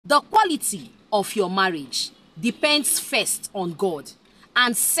The quality of your marriage depends first on God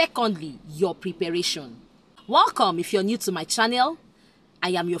and secondly, your preparation. Welcome if you're new to my channel. I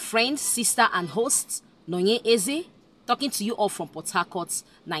am your friend, sister and host, Nonye Eze, talking to you all from Port-HARCOURT,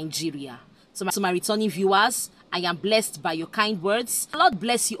 Nigeria. To my returning viewers, I am blessed by your kind words. Lord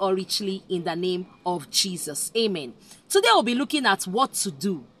bless you all richly in the name of Jesus. Amen. Today we'll be looking at what to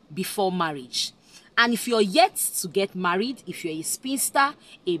do before marriage. And if you're yet to get married, if you're a spinster,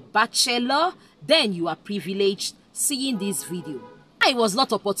 a bachelor, then you are privileged seeing this video. I was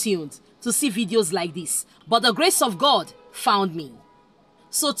not opportuned to see videos like this, but the grace of God found me.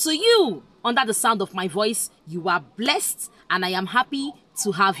 So to you, under the sound of my voice, you are blessed and I am happy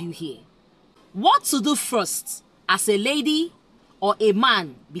to have you here. What to do first as a lady or a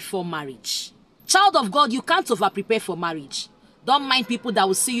man before marriage? Child of God, you can't over-prepare for marriage. Don't mind people that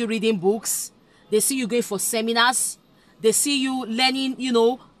will see you reading books. They see you going for seminars. They see you learning,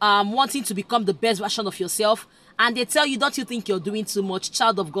 wanting to become the best version of yourself. And they tell you, don't you think you're doing too much?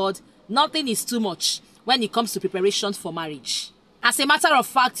 Child of God, nothing is too much when it comes to preparation for marriage. As a matter of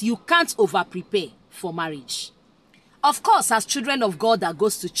fact, you can't over-prepare for marriage. Of course, as children of God that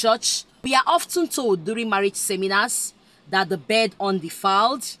goes to church, we are often told during marriage seminars that the bed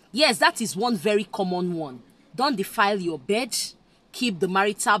undefiled. Yes, that is one very common one. Don't defile your bed. Keep the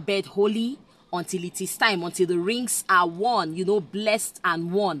marital bed holy until it is time, until the rings are worn, blessed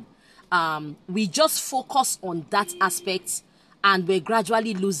and worn. We just focus on that aspect and we're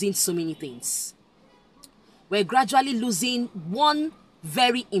gradually losing so many things. We're gradually losing one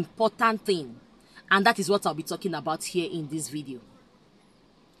very important thing, and that is what I'll be talking about here in this video.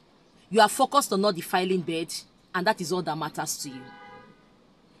 You are focused on not defiling bed, and that is all that matters to you.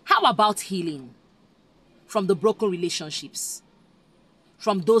 How about healing from the broken relationships,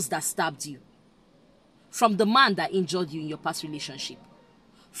 from those that stabbed you, from the man that injured you in your past relationship,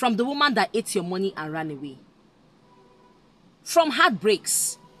 from the woman that ate your money and ran away, from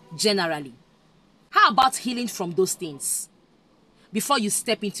heartbreaks generally? How about healing from those things before you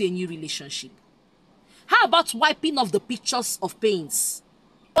step into a new relationship? How about wiping off the pictures of pains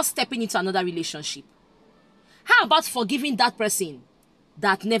before stepping into another relationship? How about forgiving that person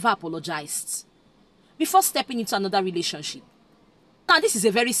that never apologized before stepping into another relationship? Now, this is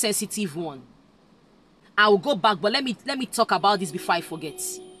a very sensitive one. I will go back, but let me talk about this before I forget.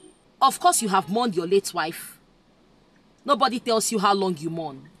 Of course, you have mourned your late wife. Nobody tells you how long you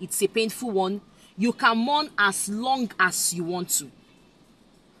mourn. It's a painful one. You can mourn as long as you want to.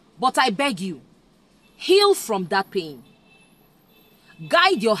 But I beg you, heal from that pain.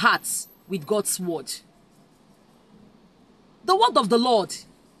 Guide your hearts with God's word. The word of the Lord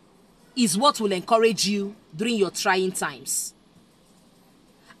is what will encourage you during your trying times.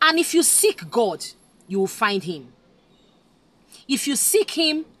 And if you seek God, you will find him. If you seek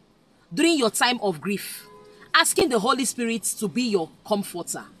him during your time of grief, asking the Holy Spirit to be your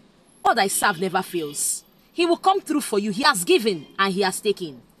comforter, God I serve never fails. He will come through for you. He has given and he has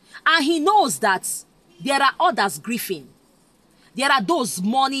taken. And he knows that there are others grieving. There are those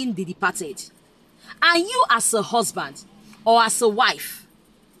mourning the departed. And you as a husband or as a wife,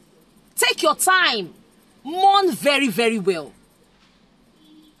 take your time. Mourn very, very well.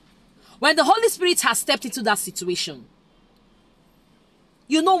 When the Holy Spirit has stepped into that situation,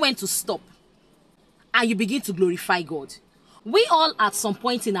 you know when to stop. And you begin to glorify God. We all at some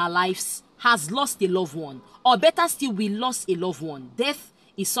point in our lives has lost a loved one. Or better still, we lost a loved one. Death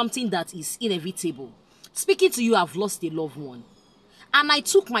is something that is inevitable. Speaking to you, I've lost a loved one. And I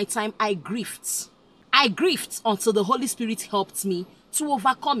took my time, I grieved. I grieved until the Holy Spirit helped me to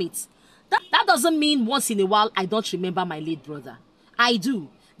overcome it. That doesn't mean once in a while I don't remember my late brother. I do.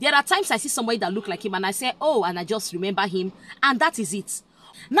 There are times I see somebody that look like him and I say, oh, and I just remember him. And that is it.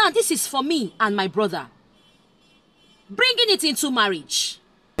 Now, this is for me and my brother. Bringing it into marriage,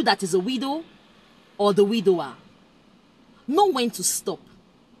 that is a widow or the widower, know when to stop.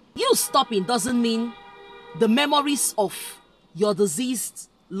 You stopping doesn't mean the memories of your deceased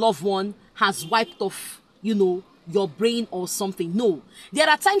loved one has wiped off, your brain or something. No, there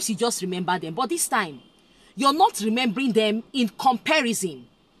are times you just remember them, but this time, you're not remembering them in comparison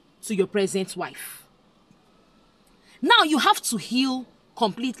to your present wife. Now you have to heal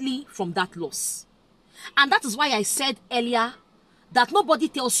completely from that loss. And that is why I said earlier that nobody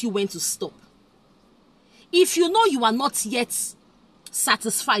tells you when to stop. If you know you are not yet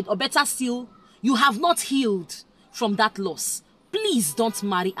satisfied, or better still, you have not healed from that loss, please don't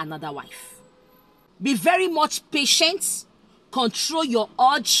marry another wife. Be very much patient, control your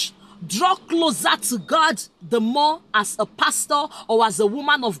urge, draw closer to God the more as a pastor or as a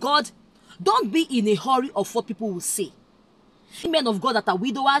woman of God. Don't be in a hurry of what people will say. Men of God that are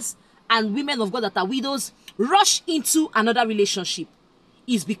widowers and women of God that are widows rush into another relationship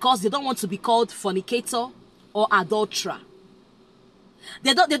is because they don't want to be called fornicator or adulterer.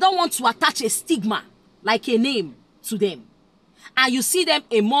 They don't want to attach a stigma, like a name, to them. And you see them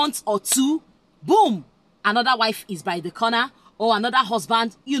a month or two, boom, another wife is by the corner, or another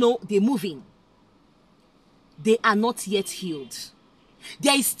husband, they're moving. They are not yet healed.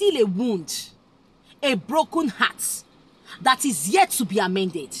 There is still a wound, a broken heart that is yet to be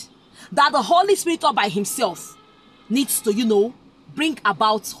amended, that the Holy Spirit all by himself needs to, bring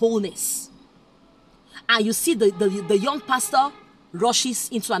about wholeness. And you see the young pastor rushes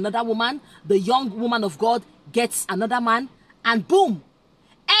into another woman, the young woman of God gets another man, and boom,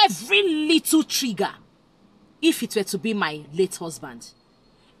 every little trigger. If it were to be my late husband,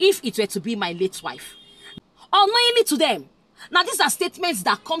 if it were to be my late wife, unknowingly to them. Now these are statements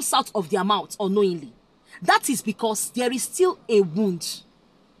that comes out of their mouth unknowingly. That is because there is still a wound.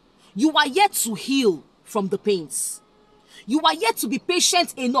 You are yet to heal from the pains. You are yet to be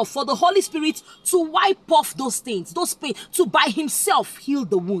patient enough for the Holy Spirit to wipe off those things, those pains, to by himself heal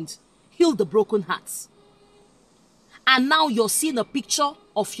the wound, heal the broken hearts. And now you're seeing a picture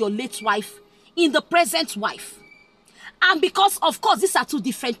of your late wife in the present wife. And because, of course, these are two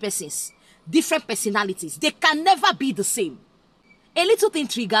different persons, different personalities. They can never be the same. A little thing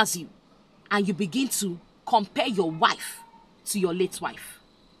triggers you, and you begin to compare your wife to your late wife.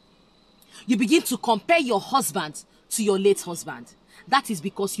 You begin to compare your husband to your late husband. That is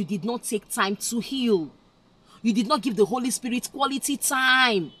because you did not take time to heal. You did not give the Holy Spirit quality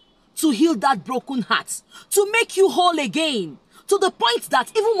time to heal that broken heart, to make you whole again, to the point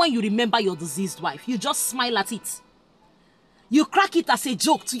that even when you remember your deceased wife, you just smile at it. You crack it as a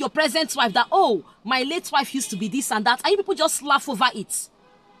joke to your present wife that, oh, my late wife used to be this and that, and you people just laugh over it.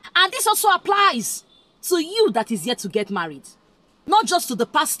 And this also applies to you that is yet to get married. Not just to the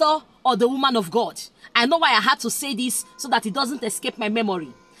pastor or the woman of God. I know why I had to say this so that it doesn't escape my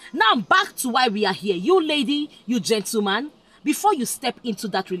memory. Now back to why we are here. You lady, you gentleman, before you step into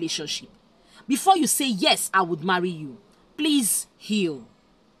that relationship, before you say, yes, I would marry you, please heal.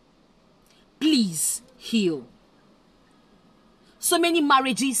 Please heal. So many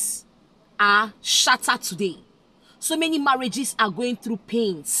marriages are shattered today. So many marriages are going through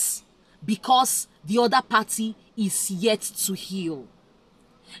pains because the other party is yet to heal.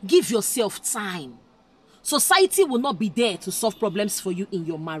 Give yourself time. Society will not be there to solve problems for you in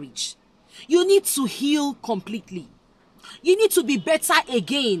your marriage. You need to heal completely. You need to be better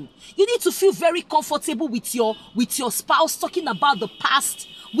again. You need to feel very comfortable with your spouse talking about the past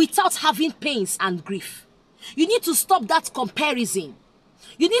without having pains and grief. You need to stop that comparison.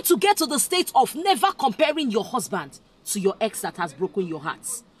 You need to get to the state of never comparing your husband to your ex that has broken your heart.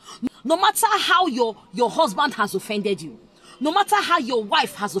 No matter how your husband has offended you, no matter how your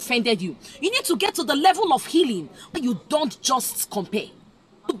wife has offended you, you need to get to the level of healing where you don't just compare.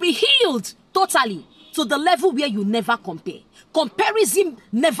 To be healed totally to the level where you never compare. Comparison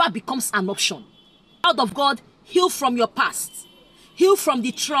never becomes an option. Child of God, heal from your past. Heal from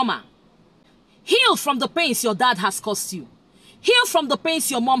the trauma. Heal from the pains your dad has caused you. Heal from the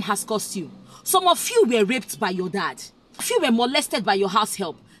pains your mom has caused you. Some of you were raped by your dad. A few were molested by your house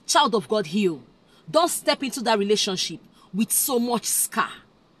help. Child of God, heal. Don't step into that relationship with so much scar.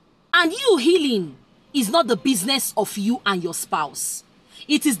 And you healing is not the business of you and your spouse.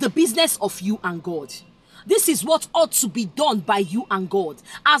 It is the business of you and God. This is what ought to be done by you and God.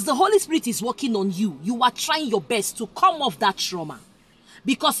 As the Holy Spirit is working on you, you are trying your best to come off that trauma.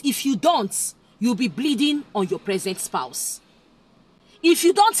 Because if you don't, you'll be bleeding on your present spouse. If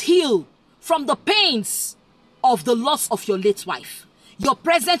you don't heal from the pains of the loss of your late wife, your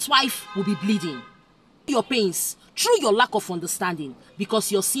present wife will be bleeding. Your pains through your lack of understanding,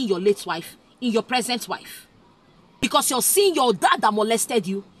 because you're seeing your late wife in your present wife. Because you're seeing your dad that molested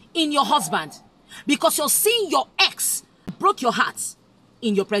you in your husband. Because you're seeing your ex broke your heart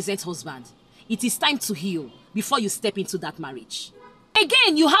in your present husband. It is time to heal before you step into that marriage.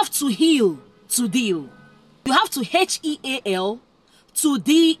 Again, you have to heal to deal. You have to HEAL to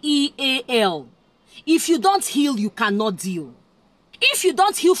DEAL. If you don't heal, you cannot deal. If you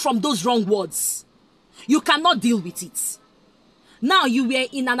don't heal from those wrong words, you cannot deal with it. Now you were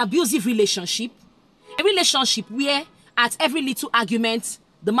in an abusive relationship, a relationship where at every little argument,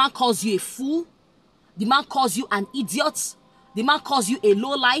 the man calls you a fool, the man calls you an idiot, the man calls you a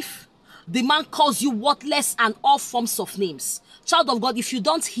lowlife, the man calls you worthless and all forms of names. Child of God, if you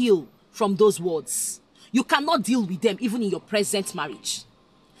don't heal from those words, you cannot deal with them even in your present marriage.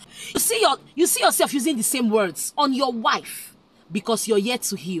 You see yourself using the same words on your wife because you're yet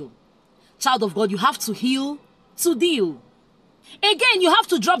to heal. Child of God, you have to heal to deal. Again, you have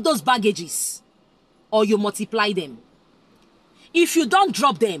to drop those baggages or you multiply them. If you don't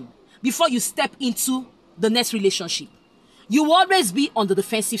drop them before you step into the next relationship, you will always be on the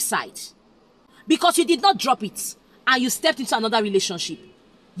defensive side. Because you did not drop it and you stepped into another relationship,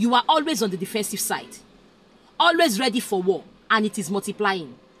 you are always on the defensive side. Always ready for war, and it is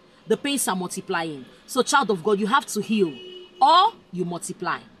multiplying. The pains are multiplying. So, child of God, you have to heal or you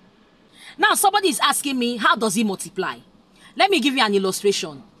multiply. Now, somebody is asking me, how does he multiply? Let me give you an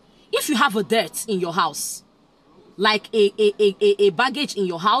illustration. If you have a dirt in your house, like a baggage in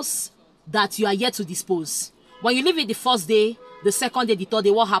your house that you are yet to dispose, when you leave it the first day, the second day, the third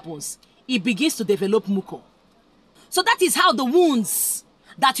day, what happens? It begins to develop muco. So that is how the wounds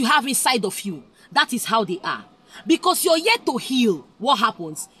that you have inside of you, that is how they are. Because you're yet to heal, what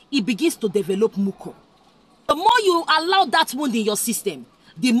happens? It begins to develop muco. The more you allow that wound in your system,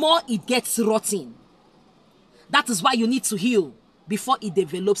 the more it gets rotten. That is why you need to heal before it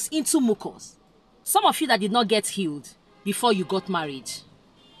develops into mucus. Some of you that did not get healed before you got married,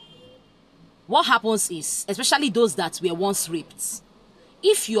 what happens is, especially those that were once raped,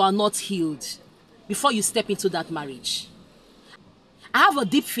 if you are not healed before you step into that marriage, I have a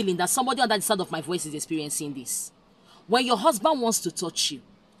deep feeling that somebody on that side of my voice is experiencing this. When your husband wants to touch you,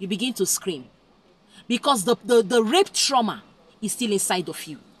 you begin to scream. Because the rape trauma is still inside of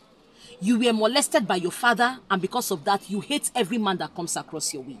you. You were molested by your father, and because of that, you hate every man that comes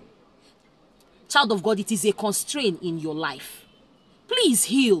across your way. Child of God, it is a constraint in your life. Please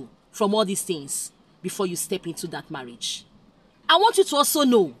heal from all these things before you step into that marriage. I want you to also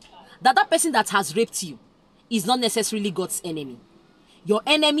know that that person that has raped you is not necessarily God's enemy. Your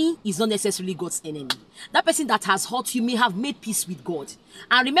enemy is not necessarily God's enemy. That person that has hurt you may have made peace with God.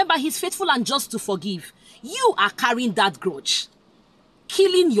 And remember, he's faithful and just to forgive. You are carrying that grudge,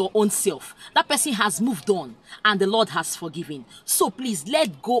 killing your own self. That person has moved on and the Lord has forgiven. So please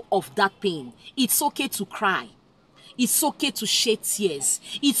let go of that pain. It's okay to cry. It's okay to shed tears.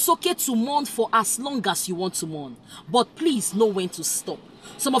 It's okay to mourn for as long as you want to mourn. But please know when to stop.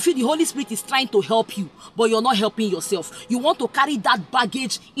 Some of you, the Holy Spirit is trying to help you, but you're not helping yourself. You want to carry that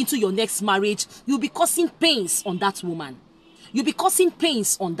baggage into your next marriage. You'll be causing pains on that woman. You'll be causing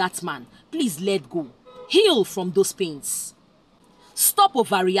pains on that man. Please let go. Heal from those pains. Stop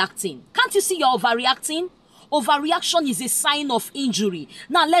overreacting. Can't you see you're overreacting? Overreaction is a sign of injury.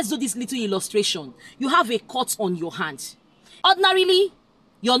 Now, let's do this little illustration. You have a cut on your hand. Ordinarily,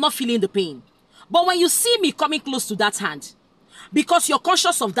 you're not feeling the pain. But when you see me coming close to that hand, because you're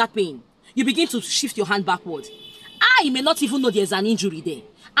conscious of that pain, you begin to shift your hand backward. I may not even know there's an injury there.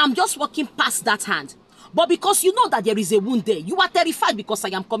 I'm just walking past that hand. But because you know that there is a wound there, you are terrified because I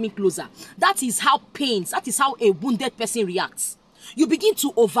am coming closer. That is how that is how a wounded person reacts. You begin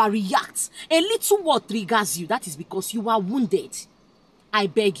to overreact. A little word triggers you. That is because you are wounded. I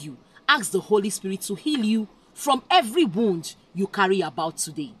beg you, ask the Holy Spirit to heal you from every wound you carry about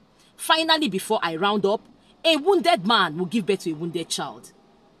today. Finally, before I round up, a wounded man will give birth to a wounded child.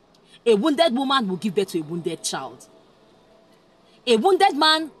 A wounded woman will give birth to a wounded child. A wounded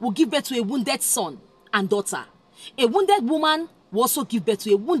man will give birth to a wounded son and daughter. A wounded woman will also give birth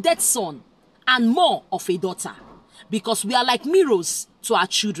to a wounded son and more of a daughter. Because we are like mirrors to our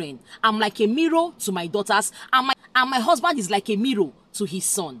children. I'm like a mirror to my daughters, and my husband is like a mirror to his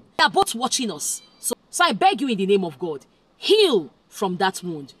son. They are both watching us. So I beg you in the name of God, heal from that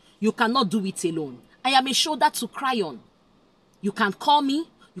wound. You cannot do it alone. I am a shoulder to cry on. You can call me.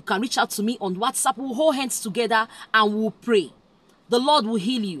 You can reach out to me on WhatsApp. We'll hold hands together and we'll pray. The Lord will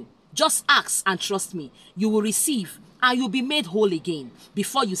heal you. Just ask and trust me. You will receive and you'll be made whole again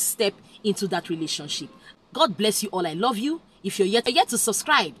before you step into that relationship. God bless you all. I love you. If you're yet to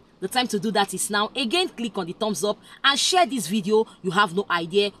subscribe, the time to do that is now. Again, click on the thumbs up and share this video. You have no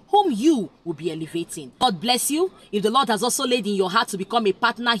idea whom you will be elevating. God bless you. If the Lord has also laid in your heart to become a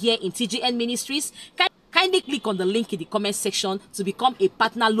partner here in TGN Ministries, kindly click on the link in the comment section to become a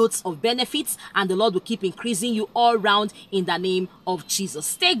partner. Loads of benefits, and the Lord will keep increasing you all round in the name of Jesus.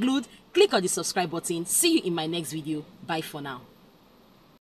 Stay glued. Click on the subscribe button. See you in my next video. Bye for now.